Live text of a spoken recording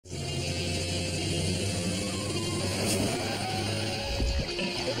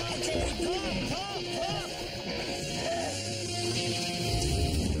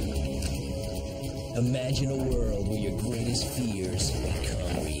Imagine a world where your greatest fears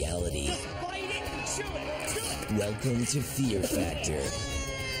become reality. Just fight it, chew it. Welcome to Fear Factor.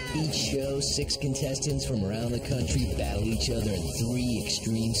 Each show, 6 contestants from around the country battle each other in 3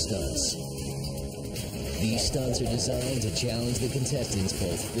 extreme stunts. These stunts are designed to challenge the contestants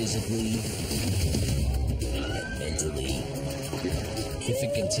both physically and mentally. If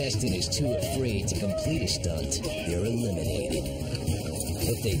a contestant is too afraid to complete a stunt, they're eliminated.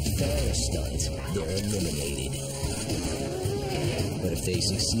 If they fail a stunt, they're eliminated. But if they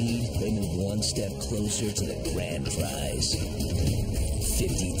succeed, they move one step closer to the grand prize.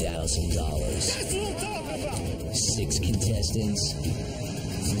 $50,000. That's what I'm talking about. 6 contestants,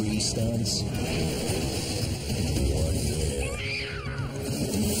 3 stunts, and 1 winner.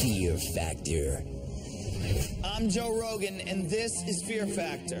 Fear Factor. I'm Joe Rogan, and this is Fear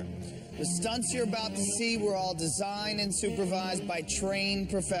Factor. The stunts you're about to see were all designed and supervised by trained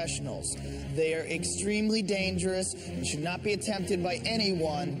professionals. They are extremely dangerous and should not be attempted by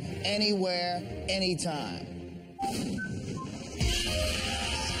anyone, anywhere, anytime.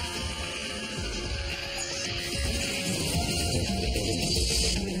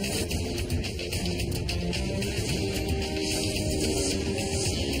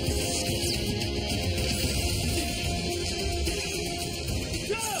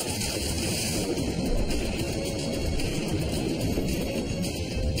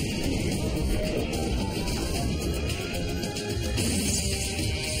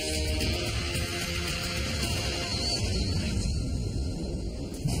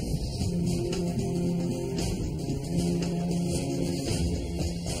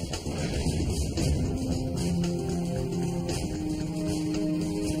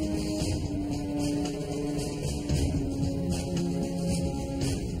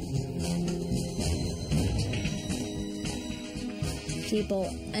 People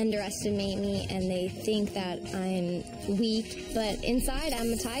underestimate me and they think that I'm weak, but inside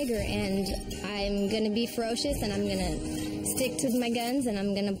I'm a tiger and I'm going to be ferocious and I'm going to stick to my guns and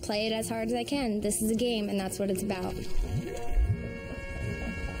I'm going to play it as hard as I can. This is a game and that's what it's about.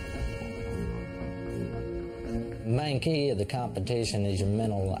 The main key of the competition is your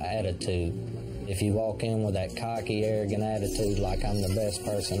mental attitude. If you walk in with that cocky, arrogant attitude like I'm the best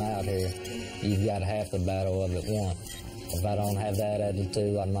person out here, you've got half the battle of it won. If I don't have that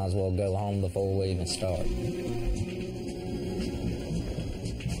attitude, I might as well go home before we even start.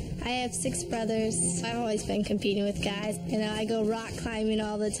 I have 6 brothers. I've always been competing with guys. You know, I go rock climbing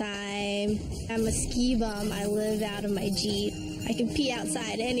all the time. I'm a ski bum. I live out of my Jeep. I can pee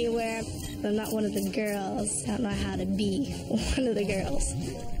outside anywhere. But I'm not one of the girls. I don't know how to be one of the girls.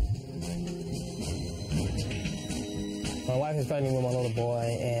 My wife is pregnant with my little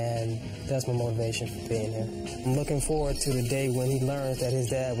boy, and that's my motivation for being here. I'm looking forward to the day when he learns that his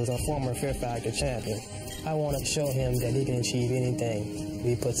dad was a former Fear Factor champion. I want to show him that he can achieve anything if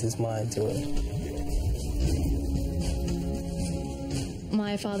he puts his mind to it.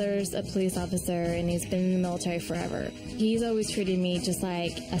 My father's a police officer, and he's been in the military forever. He's always treated me just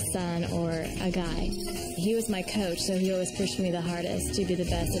like a son or a guy. He was my coach, so he always pushed me the hardest to be the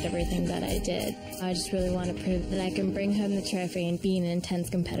best at everything that I did. I just really want to prove that I can bring home the trophy and be an intense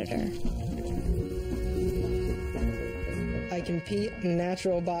competitor. I compete in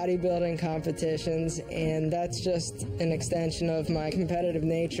natural bodybuilding competitions, and that's just an extension of my competitive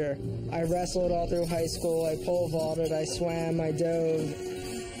nature. I wrestled all through high school, I pole vaulted, I swam, I dove.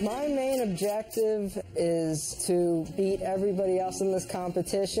 My main objective is to beat everybody else in this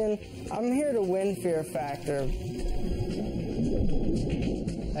competition. I'm here to win Fear Factor.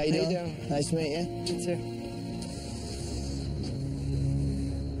 How you doing? Nice to meet you. You too.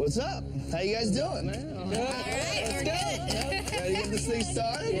 What's up? How you guys doing? Good. All right, we're good. Ready to get this thing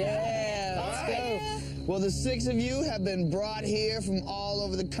started? Yeah, let's go. Well, the 6 of you have been brought here from all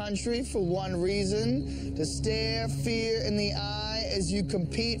over the country for one reason: to stare fear in the eye as you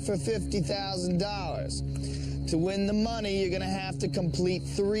compete for $50,000. To win the money, you're going to have to complete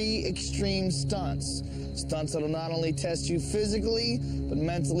 3 extreme stunts. Stunts that will not only test you physically, but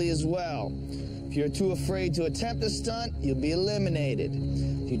mentally as well. If you're too afraid to attempt a stunt, you'll be eliminated.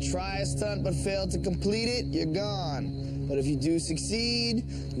 If you try a stunt but fail to complete it, you're gone. But if you do succeed,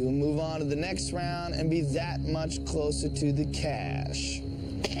 you'll move on to the next round and be that much closer to the cash.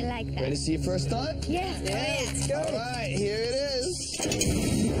 I like that. Ready to see your first stunt? Yeah. Let's go. All right, here it is.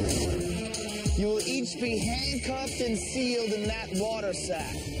 You will each be handcuffed and sealed in that water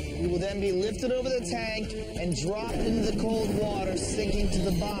sack. You will then be lifted over the tank and dropped into the cold water, sinking to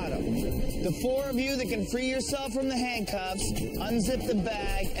the bottom. The 4 of you that can free yourself from the handcuffs, unzip the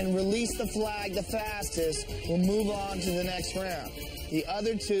bag, and release the flag the fastest will move on to the next round. The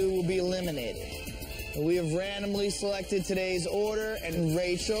other 2 will be eliminated. We have randomly selected today's order, and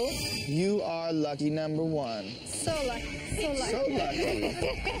Rachel, you are lucky number 1. So lucky. So lucky. So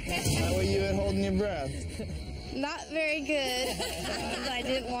lucky. How are you at holding your breath? Not very good. But I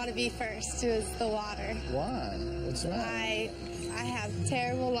didn't want to be first. It was the water. Why? What's wrong? I have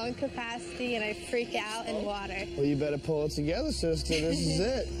terrible lung capacity and I freak out in water. Well, you better pull it together, sister. This is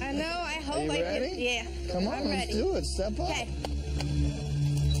it. I know. I hope Are you I ready? can. Yeah. Come on, I'm let's ready. do it. Step up. Okay.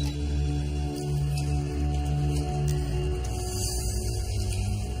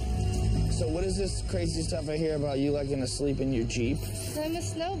 So what is this crazy stuff I hear about you liking to sleep in your Jeep? So I'm a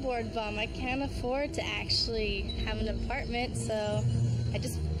snowboard bum. I can't afford to actually have an apartment, so I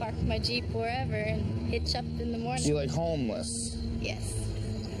just park my Jeep wherever and hitch up in the morning. So you're like homeless. Yes.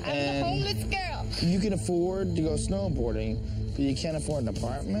 I'm And- the homeless girl. You can afford to go snowboarding, but you can't afford an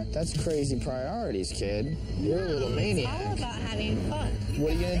apartment? That's crazy priorities, kid. You're a little It's all maniac. about having fun.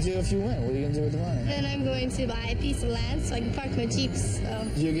 What are you gonna do if you win? What are you gonna do with the money? Then I'm going to buy a piece of land so I can park my Jeep. So,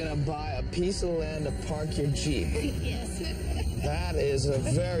 You're gonna buy a piece of land to park your Jeep. yes. That is a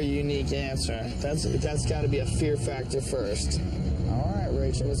very unique answer. That's got to be a fear factor first. All right,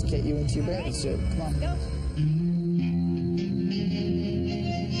 Rachel, let's get you into your bathing suit. Come on. Go.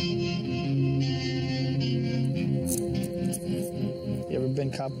 You ever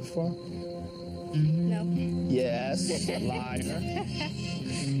been caught before? No. Yes. Liar.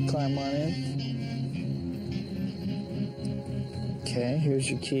 Climb on in. Okay, here's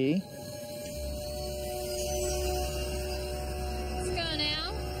your key. Let's go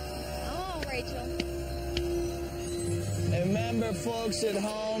now. Oh, Rachel. And remember, folks at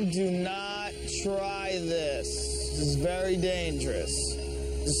home, do not try this. This is very dangerous.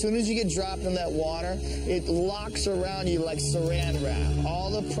 As soon as you get dropped in that water, it locks around you like saran wrap. All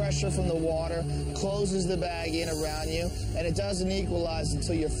the pressure from the water closes the bag in around you, and it doesn't equalize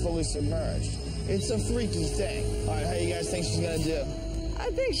until you're fully submerged. It's a freaky thing. All right, how you guys think she's gonna do? I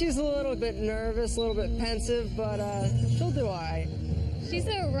think she's a little bit nervous, a little bit pensive, but she'll do all right. She's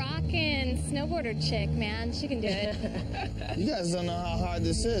a rockin' snowboarder chick, man. She can do it. You guys don't know how hard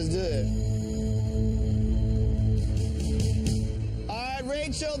this is, do you? All right,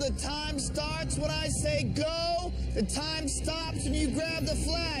 Rachel, the time starts when I say go. The time stops when you grab the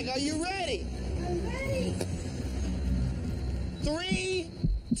flag. Are you ready? I'm ready. 3,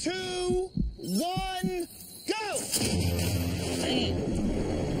 2, 1, go!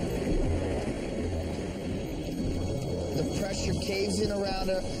 The pressure caves in around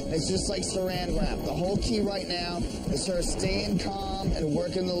her. It's just like saran wrap. The whole key right now is her staying calm and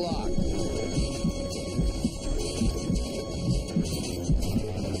working the lock.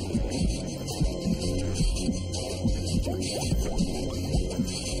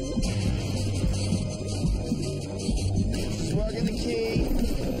 She's working the key.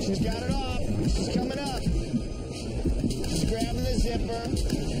 She's got it off. She's coming up. She's grabbing the zipper.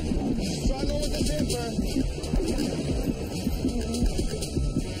 She's struggling with the zipper.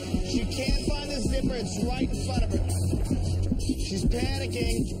 She can't find the zipper. It's right in front of her. She's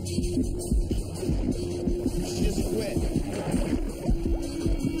panicking. She just quit.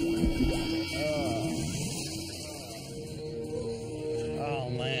 Oh,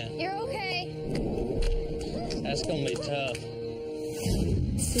 man. You're okay. That's going to be tough.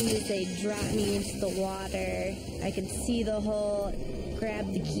 As soon as they dropped me into the water, I could see the hole,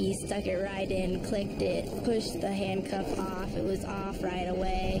 grabbed the key, stuck it right in, clicked it, pushed the handcuff off. It was off right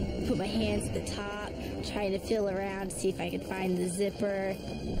away. Put my hands at the top, trying to feel around to see if I could find the zipper.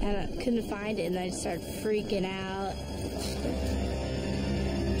 And I couldn't find it, and I just started freaking out.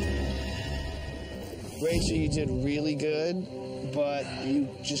 Rachel, you did really good, but you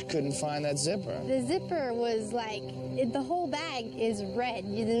just couldn't find that zipper. The zipper was like, the whole bag is red.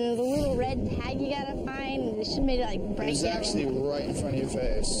 The little red tag you gotta find, it should make it like It bright was yellow. actually right in front of your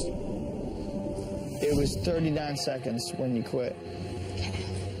face. It was 39 seconds when you quit.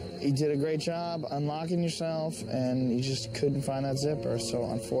 You did a great job unlocking yourself, and you just couldn't find that zipper, so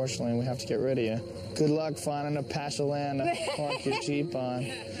unfortunately we have to get rid of you. Good luck finding a patch of land to park your Jeep on.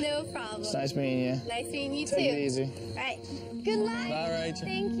 No problem. It's nice meeting you. Nice meeting you Take too. it easy. All right. Good luck. Bye, Rachel.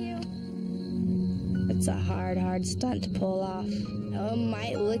 Thank you. It's a hard stunt to pull off. It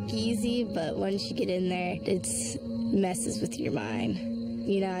might look easy, but once you get in there, it messes with your mind.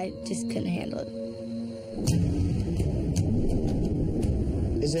 You know, I just couldn't handle it.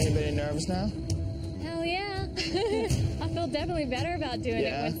 Is anybody nervous now? Hell yeah. I feel definitely better about doing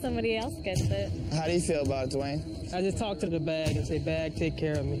Yeah? it when somebody else gets it. How do you feel about it, Dwayne? I just talk to the bag and say, bag, take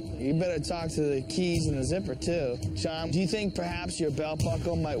care of me. You better talk to the keys and the zipper, too. John, do you think perhaps your belt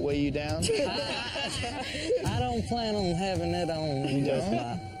buckle might weigh you down? I don't plan on having it on. You just don't?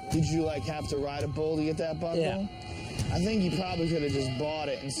 my Did you like have to ride a bull to get that bundle? Yeah. I think you probably could have just bought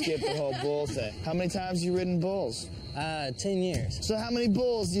it and skipped the whole bull thing. How many times have you ridden bulls? 10 years. So how many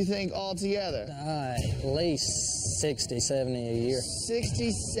bulls do you think altogether? At least 60, 70 a year.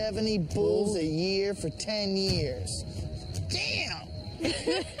 60, 70 bulls a year for 10 years. Damn!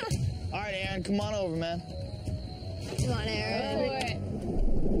 All right, Aaron, come on over, man. Come on, Aaron.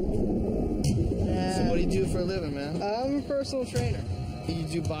 So what do you do for a living, man? I'm a personal trainer. You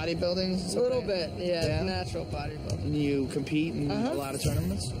do bodybuilding? A little bit, yeah, natural bodybuilding. And you compete in a lot of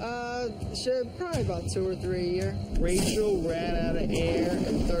tournaments? Probably about 2 or 3 a year. Rachel ran out of air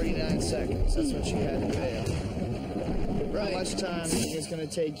in 39 seconds. That's what she had to fail. How much time is going to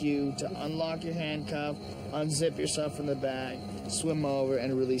take you to unlock your handcuff, unzip yourself from the bag, swim over,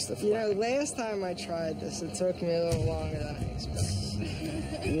 and release the flag? You know, last time I tried this, it took me a little longer than I expected.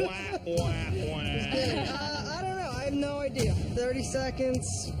 Wah, wah, wah. I don't know. I have no idea. 30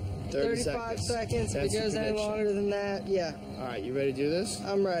 seconds, 35 seconds. If it goes any longer than that, yeah. All right, you ready to do this?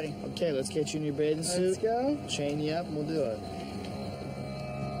 I'm ready. Okay, let's get you in your bathing suit. Let's go. Chain you up, and we'll do it.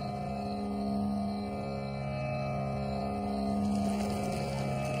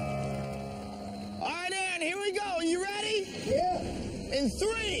 All right, Aaron, here we go. Are you ready? Yeah. In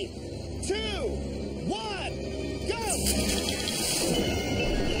 3, 2, 1, go!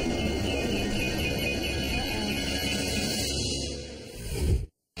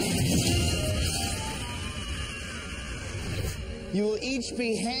 You will each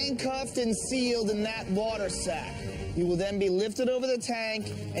be handcuffed and sealed in that water sack. You will then be lifted over the tank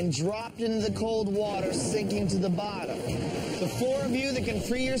and dropped into the cold water, sinking to the bottom. The 4 of you that can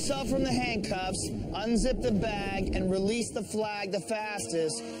free yourself from the handcuffs, unzip the bag, and release the flag the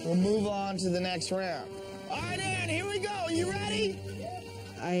fastest will move on to the next round. All right, Aaron, here we go. Are you ready?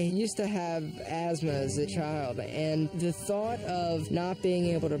 I used to have asthma as a child, and the thought of not being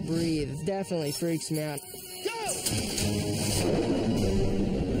able to breathe definitely freaks me out. Go!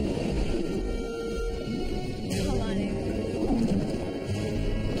 Come on, Aaron.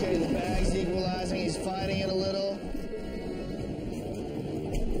 Okay, the bag's equalizing. He's fighting it a little.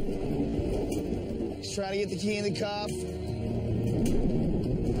 He's trying to get the key in the cuff.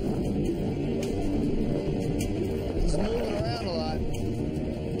 He's moving around a lot.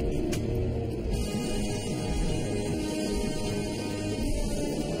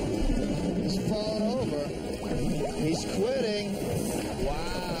 He's falling over. He's quitting. Wow.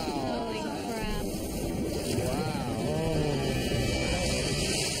 Holy crap. Wow.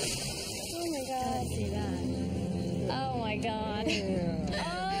 Oh my god. See that. Oh my god.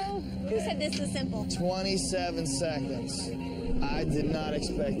 Oh, who said this was simple? 27 seconds. I did not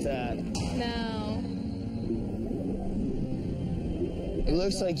expect that. No. It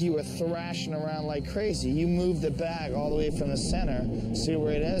looks like you were thrashing around like crazy. You moved the bag all the way from the center. See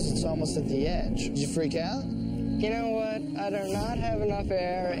where it is? It's almost at the edge. Did you freak out? You know what? I do not have enough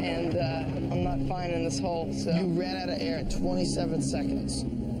air, and I'm not finding this hole, so... You ran out of air in 27 seconds.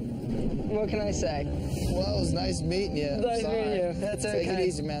 What can I say? Well, it was nice meeting you. Nice Sorry. meeting you. That's okay. Take it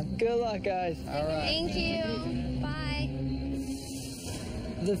easy, man. Good luck, guys. All right. Thank you. Bye.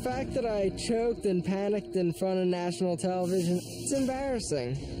 The fact that I choked and panicked in front of national television, it's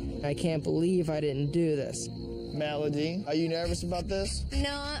embarrassing. I can't believe I didn't do this. Melody, are you nervous about this?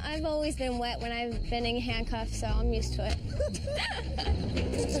 No, I've always been wet when I've been in handcuffs, so I'm used to it.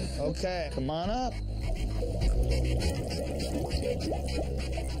 Okay, come on up.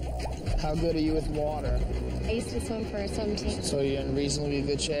 How good are you with water? I used to swim for a swim team. So you're in reasonably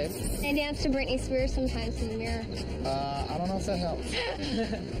good shape? I dance to Britney Spears sometimes in the mirror. I don't know if that helps.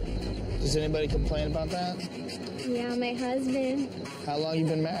 Does anybody complain about that? Yeah, my husband. How long you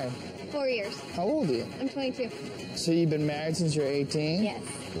been married? 4 years. How old are you? I'm 22. So you've been married since you're 18? Yes.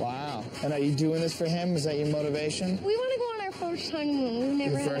 Wow. And are you doing this for him? Is that your motivation? We want to go on our first honeymoon.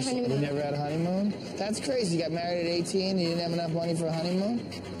 We've never had a honeymoon. You never had a honeymoon? That's crazy. You got married at 18 and you didn't have enough money for a honeymoon?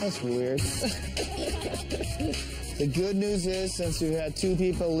 That's weird. The good news is, since we've had 2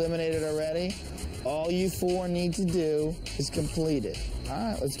 people eliminated already, all you 4 need to do is complete it. All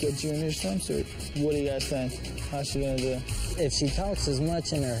right, let's get you in your swimsuit. What do you guys think? How's she gonna do? If she talks as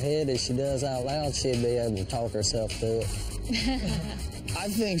much in her head as she does out loud, she'll be able to talk herself through it. I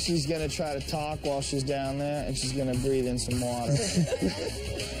think she's gonna try to talk while she's down there, and she's gonna breathe in some water.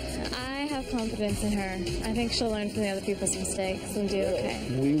 I have confidence in her. I think she'll learn from the other people's mistakes and do okay.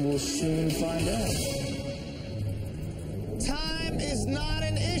 We will soon find out. Time is not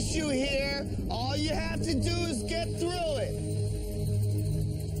an issue here. All you have to do is get through it.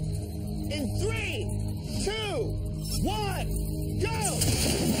 In 3, 2, 1, go!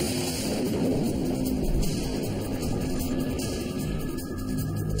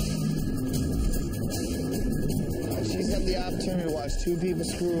 watch two people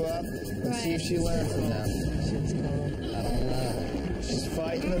screw up. Let's see if she learned from them. She's calm. I don't know. She's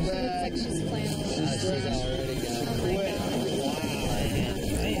fighting the back. She's playing with it. She's already got it.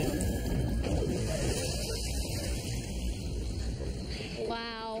 Quit.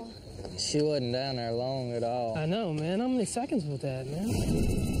 Wow. She wasn't down there long at all. I know, man. How many seconds was that, man?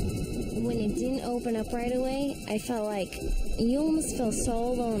 When it didn't open up right away, I felt like you almost feel so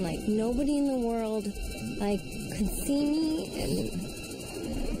alone, like nobody in the world like could see me, and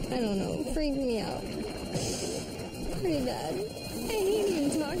I don't know, it freaked me out. Pretty bad. I hate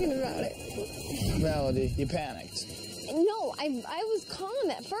even talking about it. Melody, you panicked. No, I was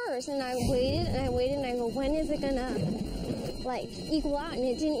calm at first, and I waited, and I waited, and I go, when is it gonna, like, equal out? And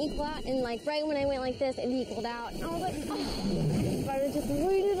it didn't equal out, and, like, right when I went like this, it equaled out. And I was like, oh, if I would just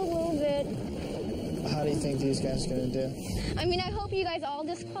waited a little bit. How do you think these guys are gonna do? I mean, I hope you guys all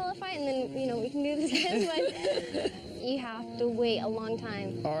disqualify, and then, you know, we can do this again, but you have to wait a long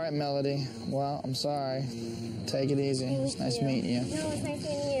time. All right, Melody. Well, I'm sorry. Take it easy. It's nice meeting you. No, it's nice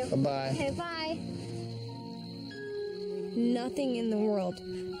meeting you. Bye-bye. Okay, bye. Nothing in the world,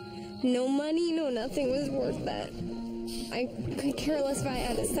 no money, no nothing was worth that. I could care less if I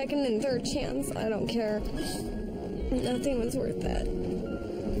had a second and third chance. I don't care. Nothing was worth that.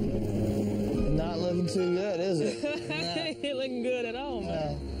 Not looking too good, is it? Ain't looking good at all,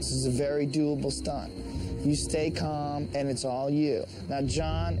 man. No. This is a very doable stunt. You stay calm, and it's all you. Now,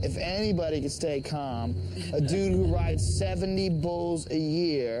 John, if anybody could stay calm, a dude who rides 70 bulls a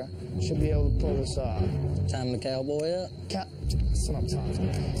year should be able to pull this off. Time to cowboy up. That's what I'm talking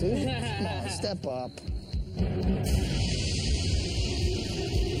about, dude. Come on, step up.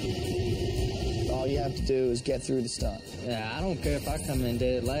 All you have to do is get through the stunt. Yeah, I don't care if I come in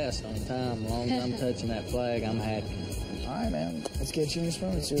dead last on time. As long as I'm touching that flag, I'm happy. All right, man. Let's get you in the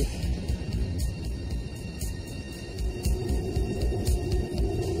swimming suit.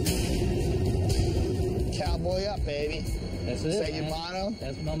 Cowboy up, baby. That's it. Is that your man. motto?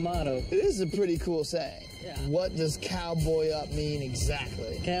 That's my motto. It is a pretty cool saying. Yeah. What does cowboy up mean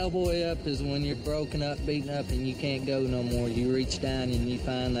exactly? Cowboy up is when you're broken up, beaten up, and you can't go no more. You reach down and you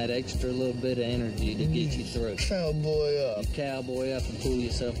find that extra little bit of energy to get you through. Cowboy up. You cowboy up and pull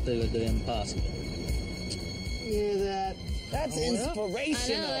yourself through the impossible. Hear that? That's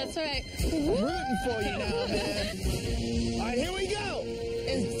inspirational. I know, that's right. I'm rooting for you now, man. All right, here we go.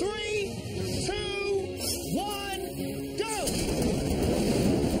 In 3, 2, 1, go!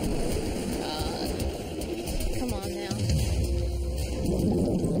 Come on now.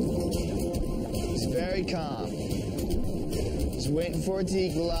 He's very calm. He's waiting for it to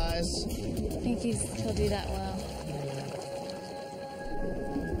equalize. I think he'll do that well.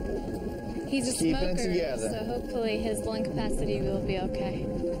 He's a Keeping it smoker, together. so hopefully his lung capacity will be okay.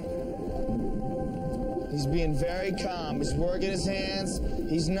 He's being very calm. He's working his hands.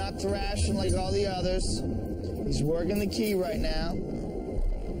 He's not thrashing like all the others. He's working the key right now.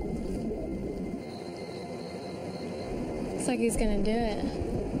 Looks like he's gonna do it.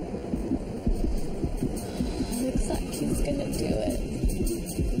 Looks like he's gonna do it.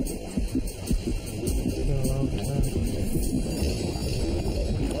 It's been a long time.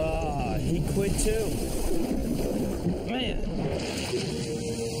 Ah, he quit too. Man.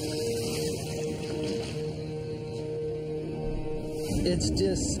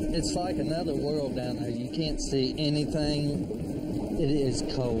 It's like another world down there. You can't see anything. It is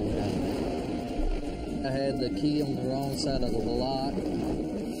cold down there. I had the key on the wrong side of the lock.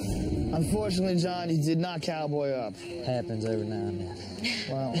 Unfortunately, John, you did not cowboy up. Happens every now and then.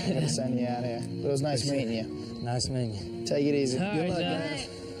 Well, I'm going to send you out here. But it was nice meeting you. Nice meeting you. Take it easy. All right, John.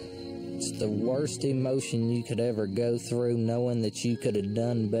 It's the worst emotion you could ever go through, knowing that you could have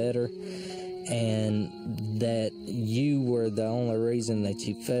done better and that you were the only reason that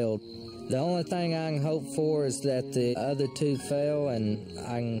you failed. The only thing I can hope for is that the other two fail and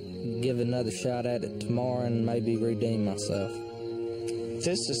I can give another shot at it tomorrow and maybe redeem myself.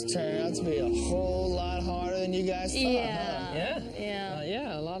 This has turned out to be a whole lot harder than you guys thought, huh? Yeah. Yeah.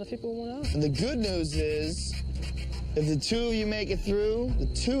 Yeah, a lot of people went out. And the good news is, if the two of you make it through, the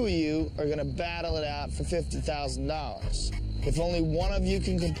two of you are going to battle it out for $50,000. If only one of you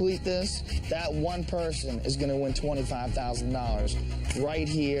can complete this, that one person is going to win $25,000 right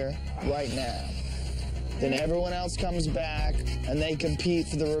here, right now. Then everyone else comes back, and they compete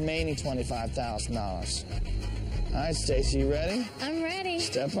for the remaining $25,000. All right, Stacy, you ready? I'm ready.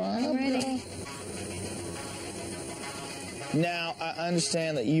 Step on up. I'm ready. Now, I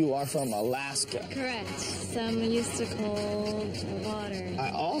understand that you are from Alaska. Correct. So I'm used to cold water.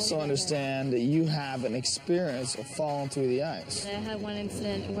 I also understand that you have an experience of falling through the ice. I had one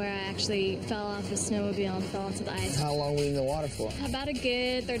incident where I actually fell off the snowmobile and fell into the ice. How long were you in the water for? About a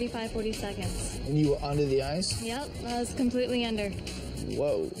good 35, 40 seconds. And you were under the ice? Yep, I was completely under.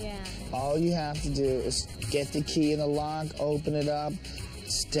 Whoa. Yeah. All you have to do is get the key in the lock, open it up,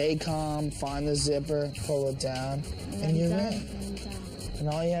 stay calm, find the zipper, pull it down, and you're in. And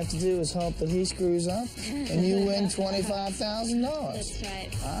all you have to do is hope that he screws up, and you win $25,000. That's right.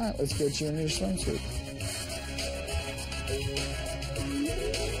 All right, let's get you in your swimsuit.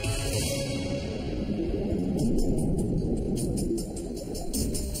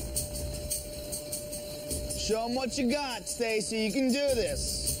 Show them what you got, Stacy. You can do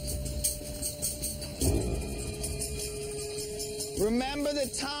this. Remember, the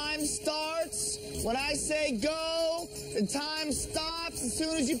time starts when I say go. The time stops as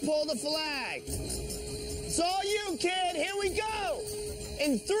soon as you pull the flag. It's all you, kid. Here we go.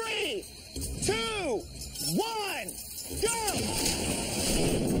 In 3, 2, 1, go.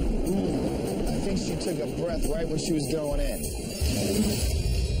 I think she took a breath right when she was going in.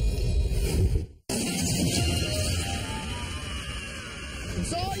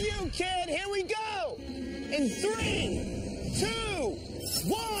 It's all you, kid. Here we go. In 3, 2,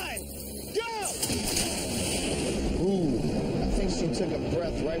 1, go! Ooh, I think she took a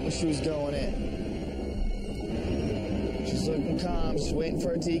breath right when she was going in. She's looking calm, she's waiting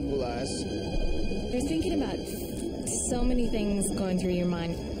for it to equalize. You're thinking about so many things going through your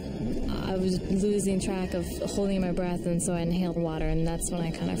mind. I was losing track of holding my breath, and so I inhaled water, and that's when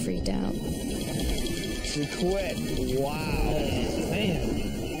I kind of freaked out. She quit. Wow. Man.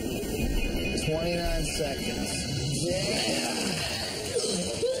 29 seconds. Yeah.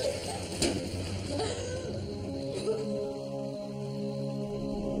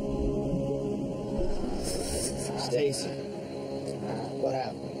 Stacy, what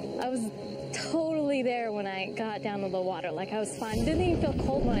happened? I was totally there when I got down to the water. Like, I was fine. Didn't even feel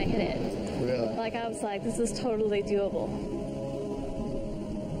cold when I hit it. Really? Like, I was like, this is totally doable.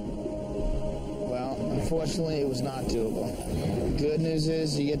 Well, unfortunately, it was not doable. The good news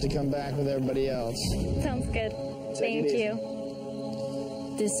is you get to come back with everybody else. Sounds good. Take it Thank easy.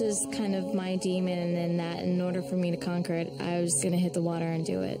 you. This is kind of my demon, and that in order for me to conquer it, I was going to hit the water and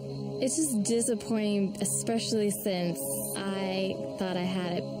do it. It's just disappointing, especially since I thought I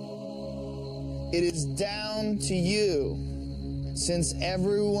had it. It is down to you. Since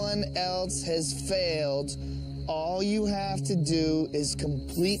everyone else has failed, all you have to do is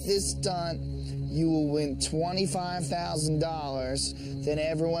complete this stunt. You will win $25,000. Then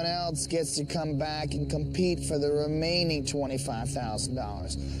everyone else gets to come back and compete for the remaining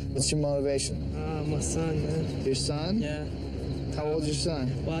 $25,000. What's your motivation? My son, man. Your son? Yeah. How old's your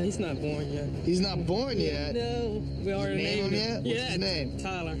son? Well, he's not born yet. He's not born yet. No. We already Name him named yet? him. What's Yeah. his name?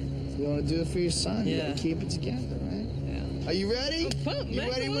 Tyler. You want to do it for your son? You Yeah. gotta keep it together, right? Yeah. Are you ready? I'm pumped, You man.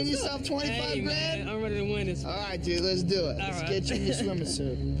 ready to Come win on, yourself let's 25 go. Hey, grand? man, I'm ready to win this. All right, dude, let's do it. All Let's right. get you in your swimming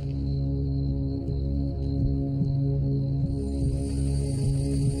suit.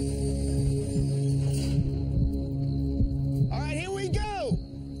 All right, here we go.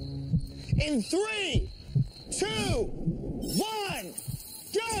 In 3, 2, 1,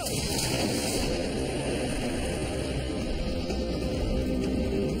 go!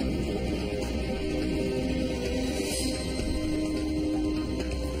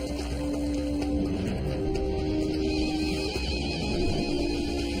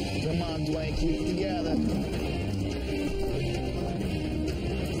 Come on, Dwayne, keep it together.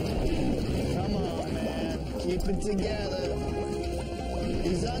 Come on, man. Keep it together.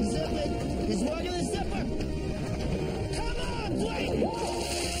 He's unzipping. He's working the zipper. Come on, Dwayne.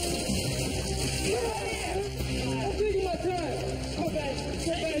 I'm taking my time. Go back.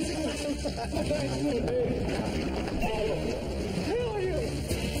 Go back.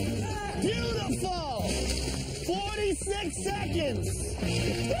 Beautiful. 46 seconds.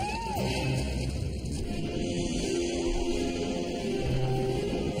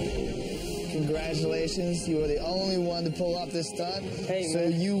 Congratulations, you are the only one to pull off this stunt. Hey, so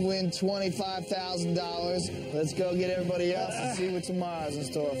man. you win $25,000. Let's go get everybody else and see what tomorrow's in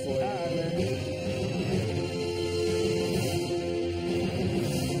store for you.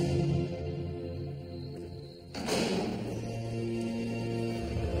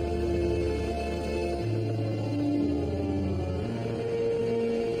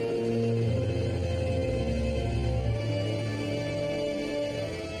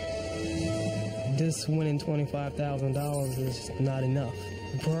 just winning $25,000 is not enough.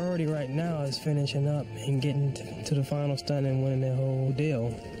 The priority right now is finishing up and getting to the final stunt and winning the whole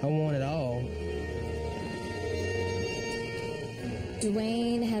deal. I want it all.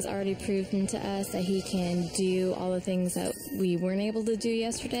 Dwayne has already proven to us that he can do all the things that we weren't able to do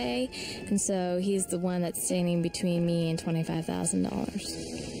yesterday, and so he's the one that's standing between me and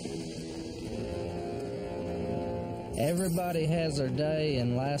 $25,000. Everybody has their day,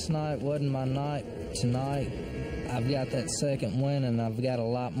 and last night wasn't my night. Tonight, I've got that second win, and I've got a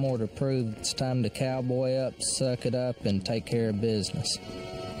lot more to prove. It's time to cowboy up, suck it up, and take care of business.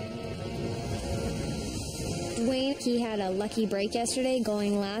 Dwayne, he had a lucky break yesterday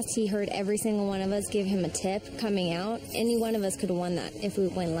going last. He heard every single one of us give him a tip coming out. Any one of us could have won that if we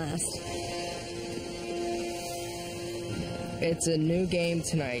went last. It's a new game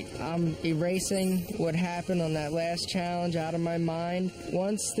tonight. I'm erasing what happened on that last challenge out of my mind.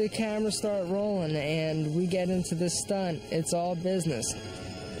 Once the cameras start rolling and we get into this stunt, it's all business.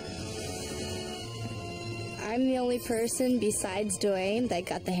 I'm the only person besides Dwayne that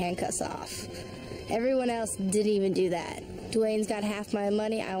got the handcuffs off. Everyone else didn't even do that. Dwayne's got half my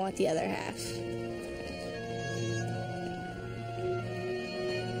money, I want the other half.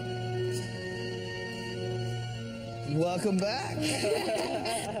 Welcome back.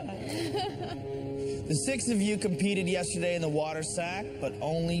 The 6 of you competed yesterday in the water sack, but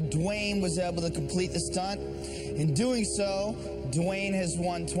only Dwayne was able to complete the stunt. In doing so, Dwayne has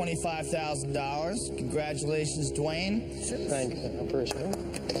won $25,000. Congratulations, Dwayne. Thank you. I appreciate it.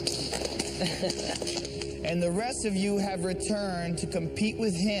 And the rest of you have returned to compete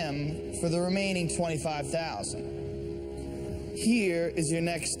with him for the remaining $25,000. Here is your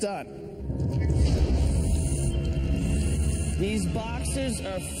next stunt. These boxes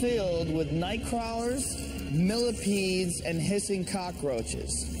are filled with night crawlers, millipedes, and hissing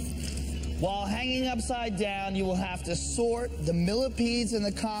cockroaches. While hanging upside down, you will have to sort the millipedes and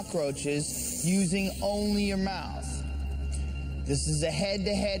the cockroaches using only your mouth. This is a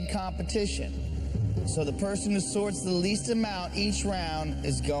head-to-head competition, so the person who sorts the least amount each round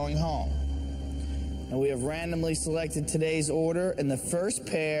is going home. And we have randomly selected today's order, and the first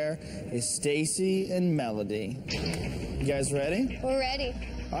pair is Stacy and Melody. You guys ready? We're ready.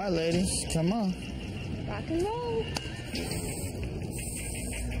 All right, ladies, come on. Rock and roll.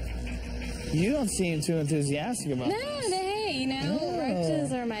 You don't seem too enthusiastic about this.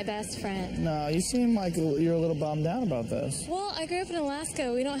 Roaches are my best friend. No, you seem like you're a little bummed out about this. Well, I grew up in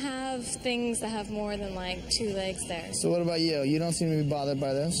Alaska. We don't have things that have more than like 2 legs there. So what about you? You don't seem to be bothered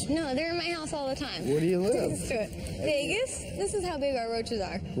by this? No, they're in my house all the time. Where do you live? Let's do it. Vegas. This is how big our roaches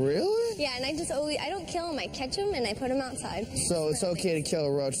are. Really? Yeah, and I don't kill them. I catch them and I put them outside. So it's okay to kill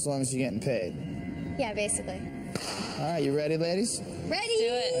a roach as long as you're getting paid? Yeah, basically. All right, you ready, ladies? Ready? Do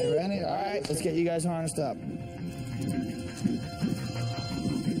it. You ready? All right, let's get you guys harnessed up.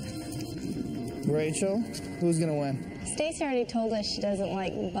 Rachel, who's gonna win? Stacy already told us she doesn't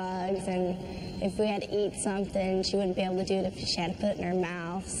like bugs, and if we had to eat something, she wouldn't be able to do it if she had to put it in her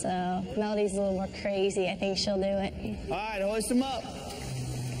mouth. So Melody's a little more crazy. I think she'll do it. All right, hoist them up.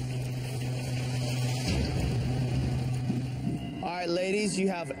 All right, ladies, you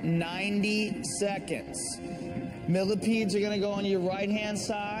have 90 seconds. Millipedes are going to go on your right-hand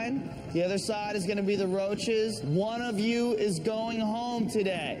side. The other side is going to be the roaches. One of you is going home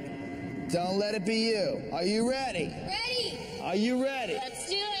today. Don't let it be you. Are you ready? Ready. Are you ready? Let's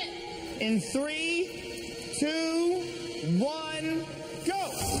do it. In 3, 2, 1,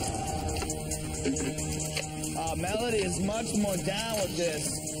 go! Melody is much more down with this.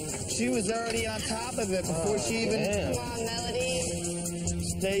 She was already on top of it before she even... Come on, Melody.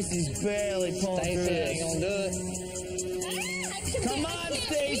 Stacy's barely pulling through Stacy this. ain't gonna do it. Come on,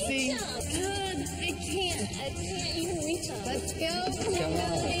 Stacy. I can't even reach them. Let's go. Come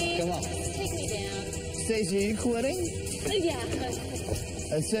on, come on. Take me down. Stacy, are you quitting? Yeah.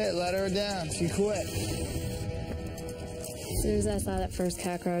 That's it. Let her down. She quit. As soon as I saw that first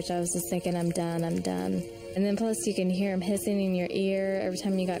cockroach, I was just thinking, I'm done. And then plus you can hear him hissing in your ear every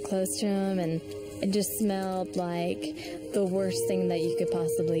time you got close to him, and it just smelled like the worst thing that you could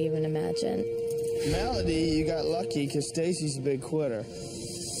possibly even imagine. Melody, you got lucky because Stacy's a big quitter.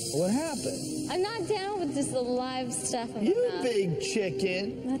 What happened? I'm not down with just the live stuff in my You mouth. big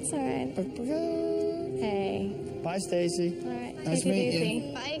chicken. That's all right. Hey. Bye, Stacy. All right. Nice Take it meeting easy.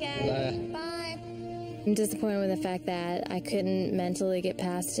 you. Bye, guys. Bye. Bye. I'm disappointed with the fact that I couldn't mentally get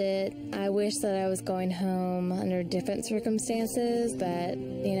past it. I wish that I was going home under different circumstances, but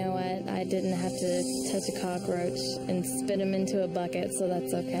you know what? I didn't have to touch a cockroach and spit him into a bucket, so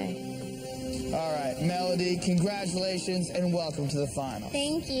that's okay. All right, Melody, congratulations and welcome to the final.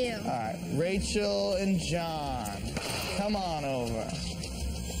 Thank you. All right, Rachel and John, come on over.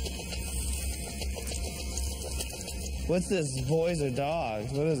 What's this, boys or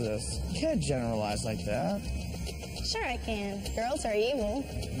dogs? What is this? You can't generalize like that. Sure I can. Girls are evil.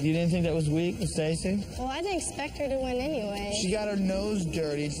 You didn't think that was weak with Stacy? Well, I didn't expect her to win anyway. She got her nose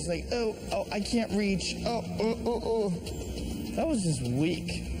dirty. She's like, oh, I can't reach. Oh. That was just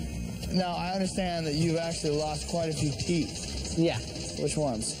weak. Now, I understand that you've actually lost quite a few teeth. Yeah. Which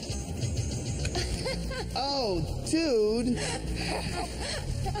ones? Oh, dude.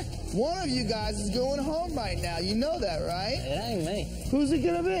 One of you guys is going home right now. You know that, right? It ain't me. Who's it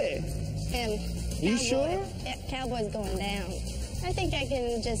gonna be? And You sure? Yeah, Cowboy's going down. I think I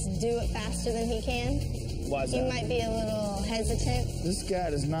can just do it faster than he can. Why is He that? might be a little hesitant. This guy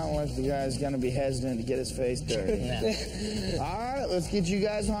does not look like the guy who's gonna be hesitant to get his face dirty. No. All right, let's get you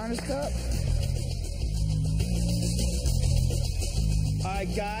guys harnessed up. All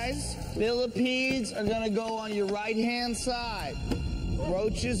right, guys, millipedes are gonna go on your right-hand side.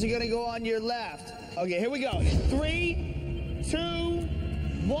 Roaches are gonna go on your left. Okay, here we go. In 3, 2,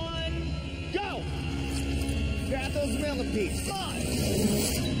 1, go! Grab those millipedes. Come on!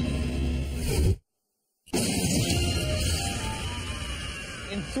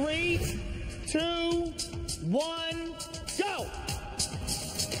 In 3, 2, 1, go!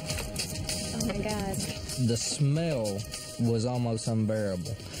 Oh my God. The smell was almost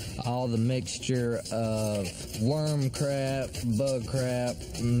unbearable. All the mixture of worm crap, bug crap,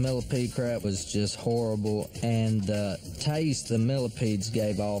 millipede crap was just horrible. And the taste the millipedes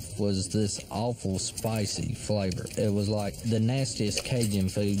gave off was this awful spicy flavor. It was like the nastiest Cajun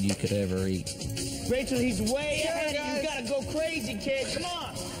food you could ever eat. Rachel, he's way ahead of you. You gotta go crazy, kid. Come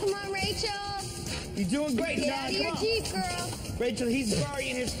on. Come on, Rachel. You're doing great, Get John. out of Come your on. Jeep, girl. Rachel, he's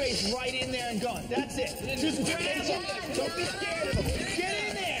burying his face right in there and going. That's it. Just grab him. Don't be scared of him. Get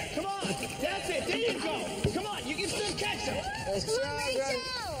in there. Come on. That's it. There you go. Come on. You can still catch him. Come on, Rachel.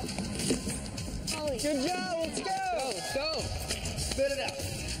 Holy Good job. Let's go. Let's go. Spit it out.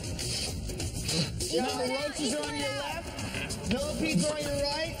 Now the roaches are on your left. Millipedes are on your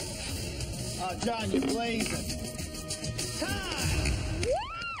right. Oh, John, you're blazing. Time.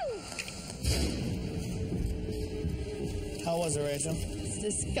 How was it, Rachel? It's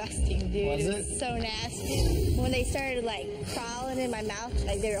disgusting, dude. Was It it? was so nasty. When they started, like, crawling in my mouth,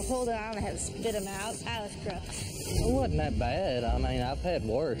 like they were holding on, I had to spit them out. That was gross. It wasn't that bad. I mean, I've had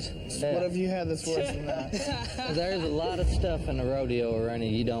worse. What have you had that's worse than that? There's a lot of stuff in the rodeo arena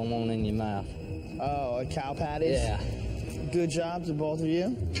you don't want in your mouth. Oh, cow patties? Yeah. Good job to both of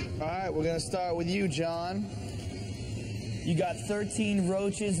you. All right, we're going to start with you, John. You got 13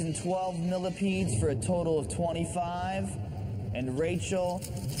 roaches and 12 millipedes for a total of 25. And Rachel,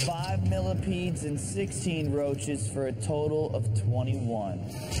 5 millipedes and 16 roaches for a total of 21.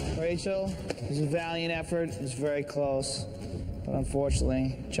 Rachel, it was a valiant effort. It was very close. But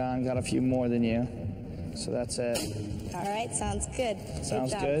unfortunately, John got a few more than you. So that's it. All right, sounds good.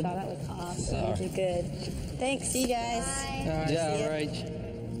 Sounds good job, good? Sean. That was awesome. You did good. Thanks, see you guys. Yeah, right.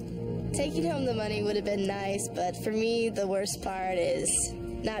 Taking home the money would have been nice, but for me, the worst part is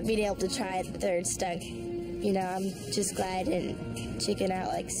not being able to try the third stunt. You know, I'm just glad I didn't chicken out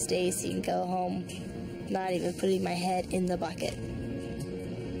like Stacy and go home, not even putting my head in the bucket.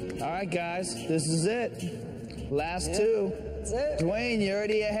 All right, guys, this is it. Last two. That's it. Dwayne, you're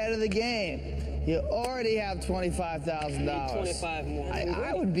already ahead of the game. You already have $25,000. 25 more.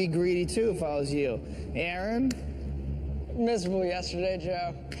 I would be greedy too if I was you. Aaron? Miserable yesterday,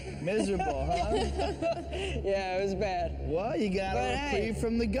 Joe. Miserable, huh? Yeah, it was bad. Well, you got a But hey, reprieve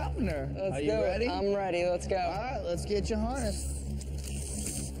from the governor. Let's Are you do ready? it. I'm ready. Let's go. All right, let's get you harnessed.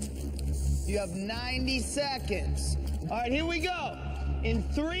 You have 90 seconds. All right, here we go. In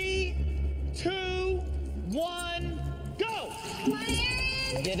 3, 2, 1, go! Come on,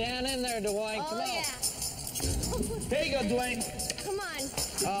 Aaron! Get down in there, Dwayne. Oh, Come on. yeah. There you go, Dwayne. Come on.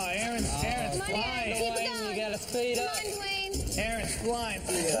 Oh, Aaron's Come on, flying. Aaron. Keep it Dwayne, going. you gotta speed Come up. on, Dwayne. Aaron's flying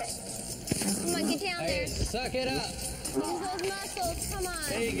for you. Come on, get down Hey, there. suck it up. Use those muscles. Come on.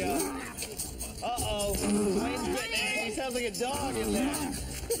 There you go. Uh-oh. Dwayne's getting angry. He sounds like a dog in there.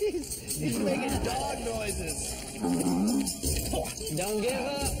 He's making dog noises. Don't give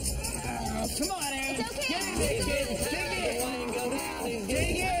up. Come on, Aaron. It's okay. Get it, dig it. Dwayne, go down. He's Dig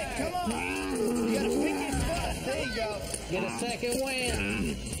getting it. Come on. You gotta pick your spot. There you go. Get a second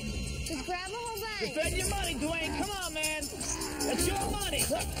win. Just grab a whole bunch. Defend your money, Dwayne. Come on, man. That's your money.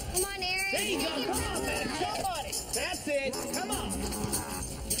 Come on, Aaron. There you go. Come on, man. It's your money. That's it. Come on.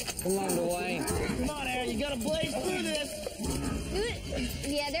 Come on, Dwayne. Come on, Aaron. You got to blaze through this. Do it.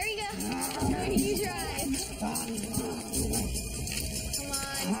 Yeah, there you go. You try. Come on.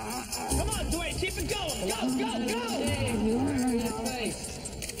 Come on, Dwayne. Keep it going. Go, go, go.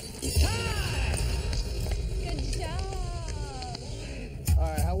 Time. Good job. All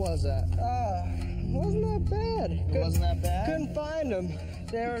right, how was that? Wasn't that bad. It wasn't that bad? Couldn't find them.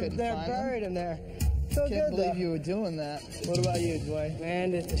 They're buried in there. Felt Can't good believe though. you were doing that. What about you, Dwayne?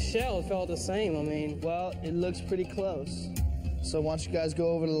 Man, the shell felt the same. I mean, Well, it looks pretty close. So why don't you guys go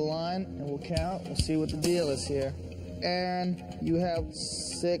over to the line and we'll count. We'll see what the deal is here. Aaron, you have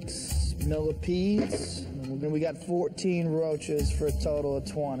 6 millipedes. And we got 14 roaches for a total of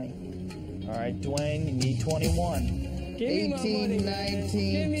 20. All right, Dwayne, you need 21. give me my 18, money, man. Give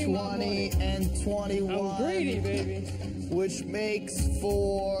 19, me my 20, money. and 21. I'm greedy, baby. Which makes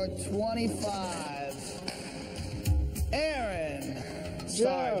for 25. Aaron.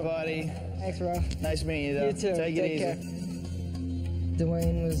 Sorry, Joe. buddy. Thanks, bro. Nice meeting you, though. You too. Take it easy. care.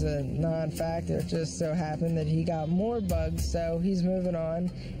 Dwayne was a non-factor. It just so happened that he got more bugs, so he's moving on,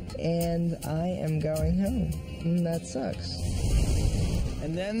 and I am going home. And that sucks.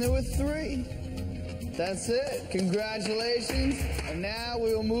 And then there were 3. That's it. Congratulations. And now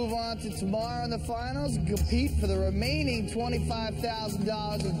we will move on to tomorrow in the finals and compete for the remaining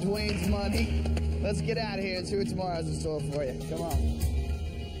 $25,000 of Dwayne's money. Let's get out of here and see what tomorrow has in store for you. Come on.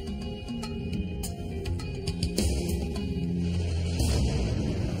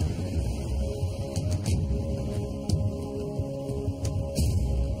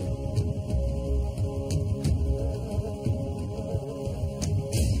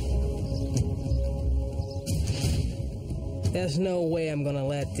 There's no way I'm gonna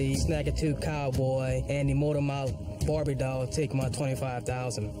let the Snaggletooth Cowboy and the Motormouth Barbie doll take my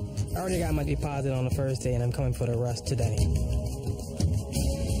 $25,000. I already got my deposit on the first day and I'm coming for the rest today.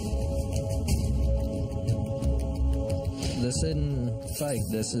 This isn't fake.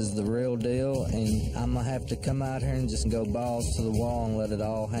 This is the real deal, and I'm gonna have to come out here and just go balls to the wall and let it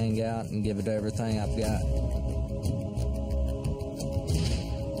all hang out and give it everything I've got.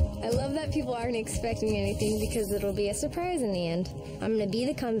 I love that people aren't expecting anything because it'll be a surprise in the end. I'm going to be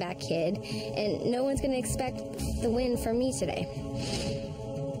the comeback kid, and no one's going to expect the win from me today.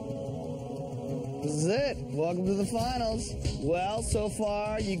 This is it. Welcome to the finals. Well, so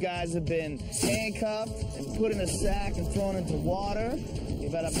far, you guys have been handcuffed and put in a sack and thrown into water.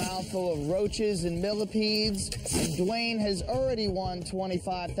 You've had a mouthful of roaches and millipedes. And Dwayne has already won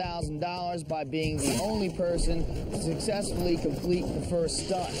 $25,000 by being the only person to successfully complete the first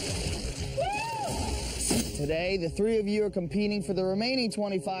stunt. Today, the 3 of you are competing for the remaining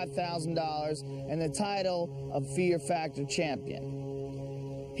 $25,000 and the title of Fear Factor Champion.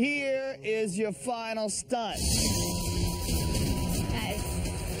 Here is your final stunt. That is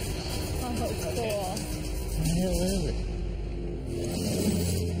so cool. What the hell is it?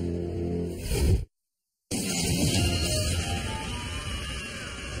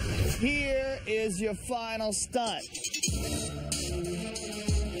 Here is your final stunt.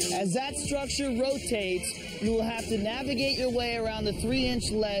 As that structure rotates, you will have to navigate your way around the 3-inch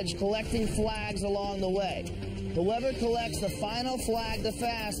ledge, collecting flags along the way. Whoever collects the final flag the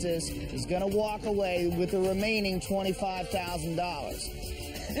fastest is going to walk away with the remaining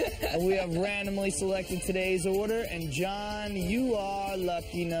 $25,000. And we have randomly selected today's order, and John, you are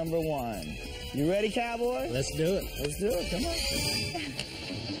lucky number 1. You ready, cowboy? Let's do it. Let's do it. Come on.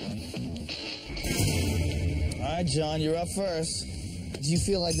 All right, John, you're up first. Do you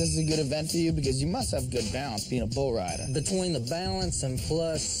feel like this is a good event for you? Because you must have good balance being a bull rider. Between the balance and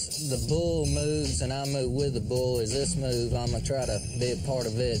plus the bull moves and I move with the bull is this move. I'm going to try to be a part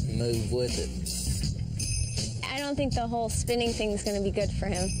of it and move with it. I don't think the whole spinning thing is going to be good for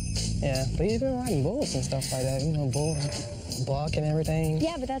him. Yeah, but he's been riding bulls and stuff like that, you know, bull block and everything.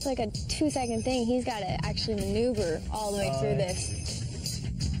 Yeah, but that's like a 2-second thing. He's got to actually maneuver all the way through this.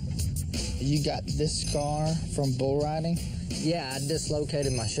 You got this scar from bull riding? Yeah, I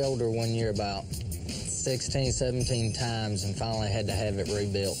dislocated my shoulder one year about 16, 17 times and finally had to have it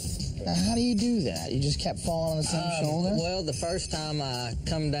rebuilt. Now, how do you do that? You just kept falling on the same shoulder? Well, the first time I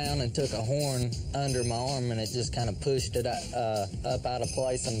come down and took a horn under my arm and it just kind of pushed it up out of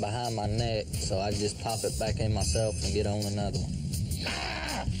place and behind my neck. So I just pop it back in myself and get on another one.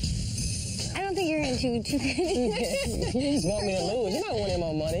 I don't think you're going to too good. You just want me to lose. You're not winning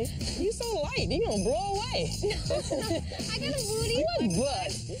my money. You're so light. You're going to blow away. I got a booty. What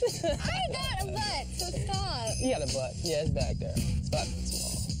butt? I got a butt, so stop. You got a butt. Yeah, it's back there. It's about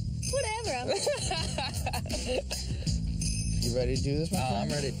small. Whatever. You ready to do this, my friend? I'm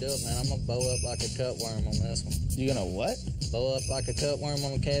ready to do it, man. I'm gonna bow up like a cutworm on this one. You gonna what? Bow up like a cutworm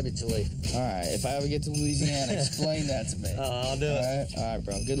on a cabbage leaf. All right, if I ever get to Louisiana, explain that to me. I'll do it. All right,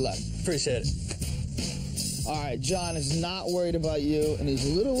 bro. Good luck. Appreciate it. All right, John is not worried about you, and he's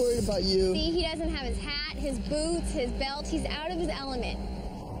a little worried about you. See, he doesn't have his hat, his boots, his belt. He's out of his element.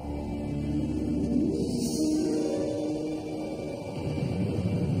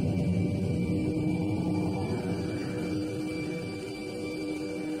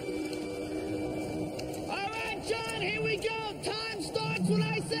 All right, John, here we go. Time starts when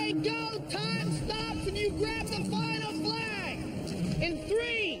I say go. Time stops, and you grab the final flag. In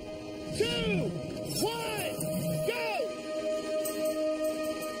 3, 2, 1, go!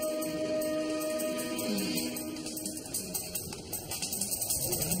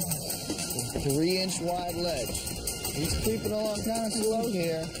 3-inch wide ledge. He's creeping along kind of slow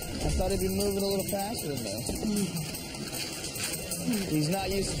here. I thought he'd be moving a little faster than me. He's not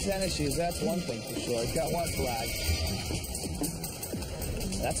used to tennis shoes, that's one thing for sure. He's got one flag.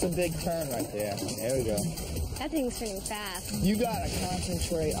 That's a big turn right there. There we go. That thing's turning fast. You gotta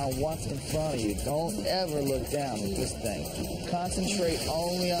concentrate on what's in front of you. Don't ever look down with this thing. Concentrate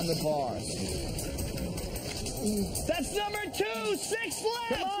only on the bars. That's number 2, 6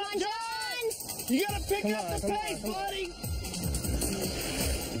 left. Come on, John! You gotta pick up the pace, buddy.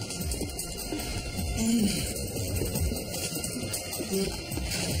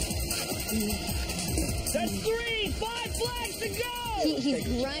 That's 3, 5 flags to go. He's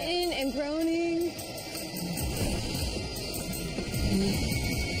grunting and groaning.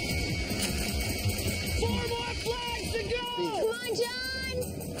 4 more flags to go. Come on, John!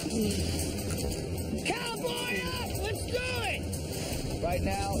 Cowboy up! Let's do it! Right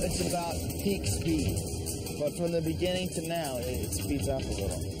now, it's about peak speed. But from the beginning to now, it speeds up a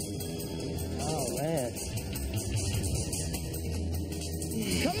little. Oh, man.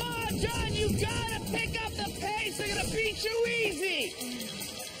 Come on, John! You gotta pick up the pace! They're gonna beat you easy!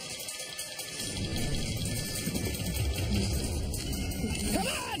 Come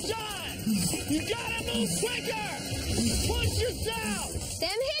on, John! You gotta move quicker! Push yourself!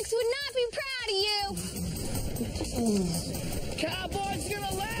 Them Hicks would not be proud of you. Cowboy's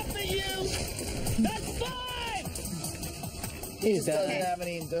gonna laugh at you! That's 5! He just doesn't have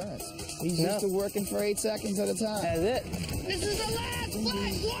any endurance. He's used to working for 8 seconds at a time. That's it. This is the last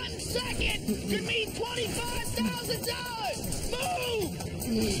flag. 1 second could mean $25,000! Move!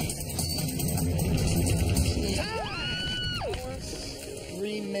 Time!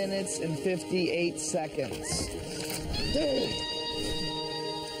 3 minutes and 58 seconds. Dude.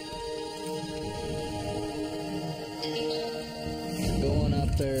 Going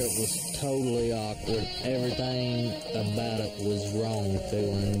up there, it was totally awkward. Everything about it was wrong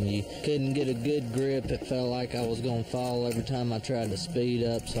feeling. You couldn't get a good grip. It felt like I was going to fall every time I tried to speed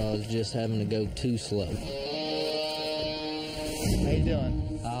up, so I was just having to go too slow. How you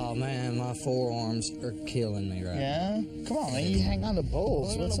doing? Oh, man, my forearms are killing me right now. Yeah? Come on, man. You hang on to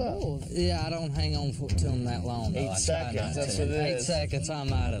bowls. What's up? Yeah, I don't hang on to them that long, though. 8 seconds. That's what it is. 8 seconds,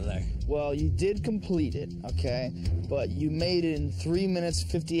 I'm out of there. Well, you did complete it, okay? But you made it in 3 minutes,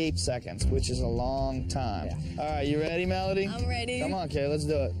 58 seconds, which is a long time. Yeah. All right, you ready, Melody? I'm ready. Come on, Kay, let's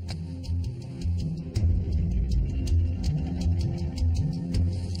do it.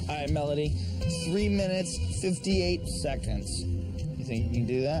 All right, Melody. 3 minutes, 58 seconds. You think you can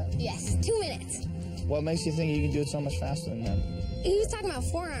do that? Yes, 2 minutes. What makes you think you can do it so much faster than that? He was talking about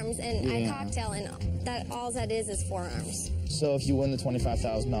forearms, and I cocktail, and that all that is forearms. So if you win the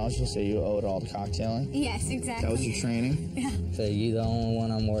 $25,000, you'll say you owe it all to cocktailing? Yes, exactly. That was your training? Yeah. So you the only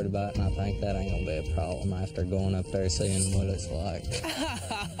one I'm worried about, and I think that ain't gonna be a problem after going up there seeing what it's like.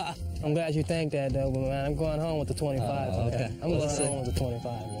 I'm glad you think that, though, but man, I'm going home with the 25. Okay. I'm going home with the 25,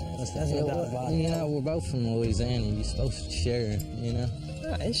 man. That's no doubt about it. You know, we're both from Louisiana. You're supposed to share, you know?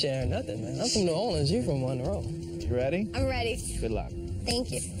 I ain't sharing nothing, man. I'm from New Orleans. You from Monroe. You ready? I'm ready. Good luck.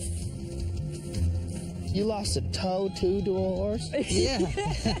 Thank you. You lost a toe, too, to a horse? Yeah.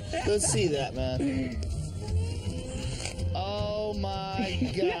 Let's see that, man. Oh, my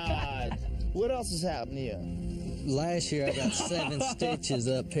God. What else has happened to you? Last year, I got 7 stitches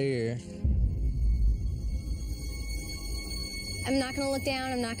up here. I'm not going to look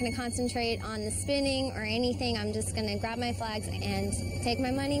down. I'm not going to concentrate on the spinning or anything. I'm just going to grab my flags and take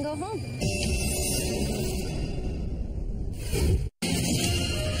my money and go home.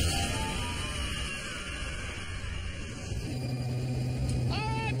 All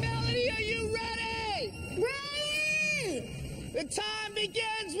right, Melody, are you ready? Ready! The time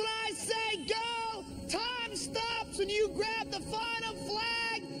begins when I say go. Time stops when you grab the final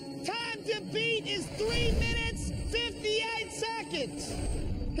flag. 3 minutes, 58 seconds.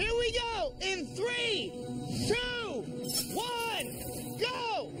 Here we go. In 3, 2, 1,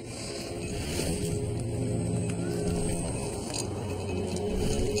 go.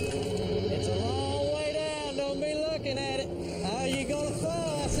 It's a long way down. Don't be looking at it. How you gonna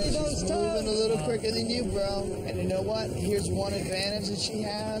fall? I see those toes. Moving a little quicker than you, bro. And you know what? Here's one advantage that she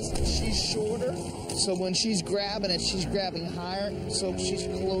has. She's shorter, so when she's grabbing it, she's grabbing higher, so she's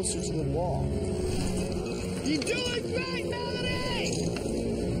closer to the wall. You're doing great, Melanie!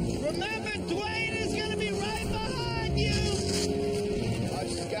 Remember, Dwayne is gonna be right behind you! I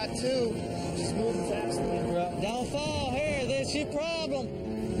just got 2. Just move faster, bro. Don't fall here. That's your problem.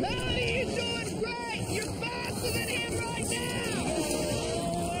 Melanie, you're doing great! You're faster than him right now!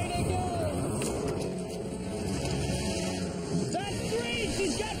 That's 3!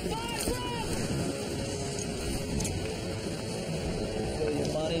 She's got 5 left! So your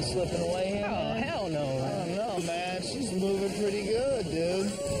money's slipping away here? Oh, hell no. I don't know, man. She's moving pretty good, dude.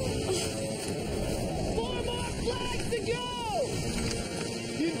 4 more flags to go!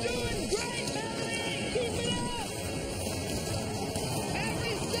 You're doing great, Melanie! Keep it up!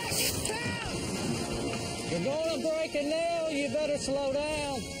 Every second counts! You're gonna break a nail. You better slow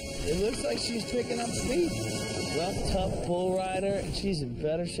down. It looks like she's picking up speed. Rough, tough bull rider, and she's in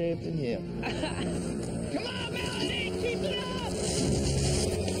better shape than you. Come on, Melanie! Keep it up!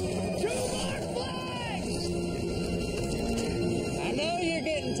 2 more flags! I know you're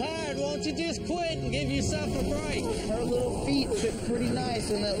getting tired. Won't you just quit and give yourself a break? Her little feet fit pretty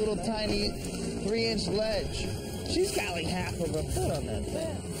nice on that little tiny 3-inch ledge. She's got like half of her foot on that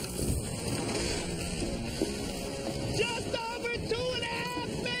thing. Just over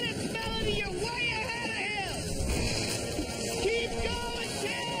 2.5 minutes, Melanie. You're way ahead of him. Keep going,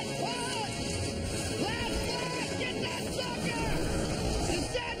 kid. Push. Last flag. Get that sucker. You're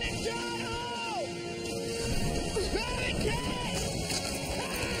sending it John home. Grab it, kid.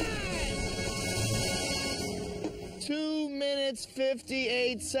 2 minutes,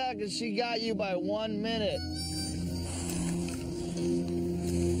 58 seconds. She got you by 1 minute.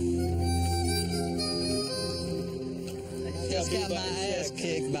 Just got my ass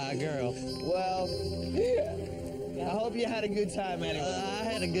kicked by a girl. Well, I hope you had a good time anyway. I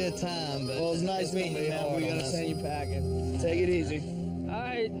had a good time, but Well, it's nice meeting you, man. We're gonna send you packing. Take it easy. All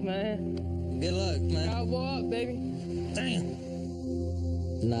right, man. Good luck, man. Cowboy up, baby. Damn.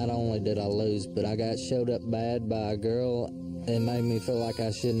 Not only did I lose, but I got showed up bad by a girl. It made me feel like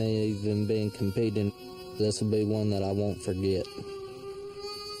I shouldn't have even been competing. This will be one that I won't forget.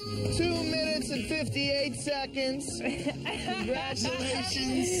 2 minutes and 58 seconds.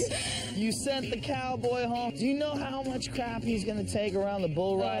 Congratulations. You sent the cowboy home. Do you know how much crap he's going to take around the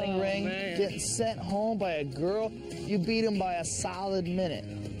bull riding ring? man. Getting sent home by a girl? You beat him by a solid minute.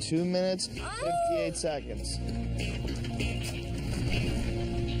 2 minutes, 58 seconds.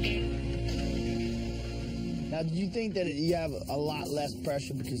 Now, do you think that you have a lot less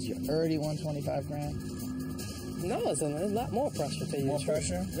pressure because you already won 25 grand? No, it's a lot more pressure to you. More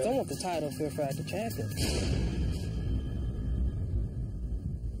pressure? Don't want the title Fear Factor champion.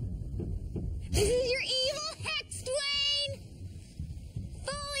 This is your evil hex, Dwayne!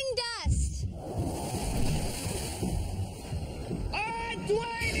 Falling dust! All right,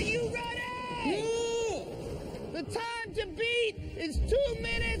 Dwayne, are you ready? Yeah. The time to beat is 2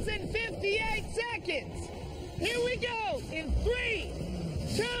 minutes and 58 seconds. Here we go in 3,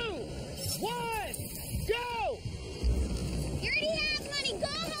 2, 1, go! You already have money, go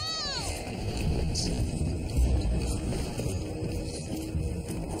home!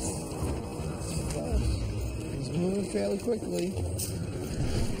 He's moving fairly quickly.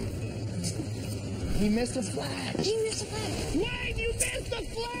 He missed a flag. You missed a flag. Wayne, you missed the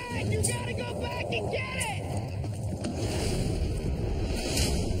flag! You gotta go back and get it!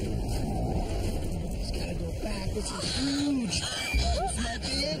 He's gotta go back. This is huge. This might be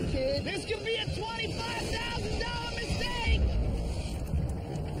it, kid. This could be a $25,000 mistake!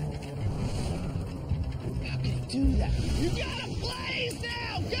 How can he do that? You gotta blaze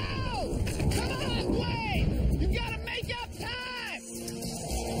now! Go! Come on, Dwayne! You gotta make up time!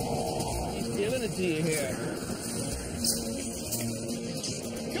 He's giving it to you here.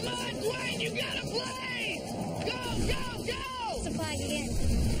 Come on, Dwayne! You gotta blaze! Go, go, go! It's a flag again.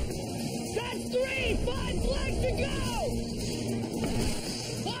 That's 3! 5 flags to go!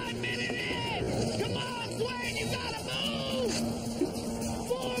 1 minute in! Come on, Dwayne! You gotta move!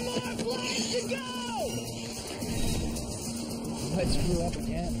 4 more flags to go! I screw up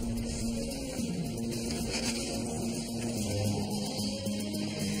again.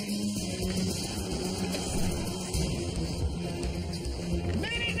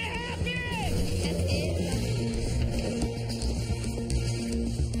 Minute and a half in! That's it.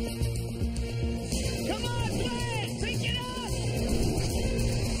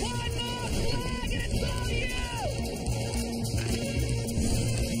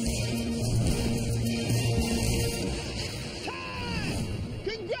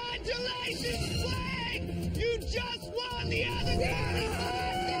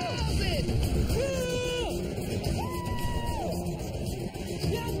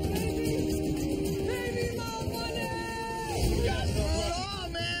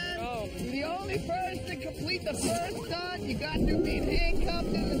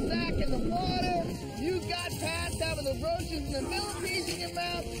 the roaches and the millipedes in your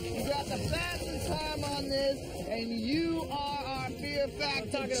mouth. You got the fastest time on this, and you are our Fear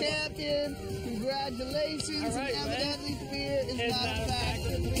Factor champion. Congratulations. All right, and evidently, man. fear is It's not not a a factor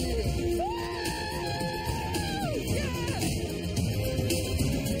factor. for you.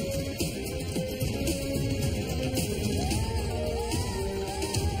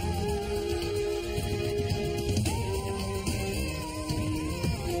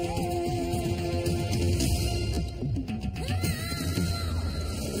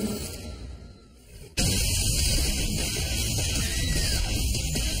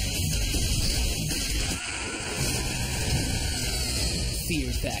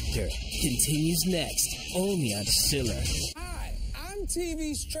 Fear Factor continues next, only on Silla. Hi, I'm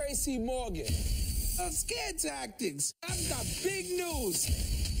TV's Tracy Morgan. Scare Tactics. I've got big news.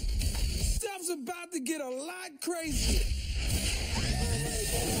 Stuff's about to get a lot crazier.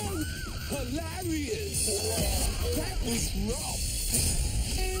 Hilarious. That was rough.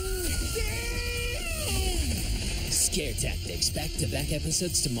 Scare Tactics, back-to-back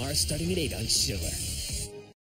episodes tomorrow starting at 8 on Silla.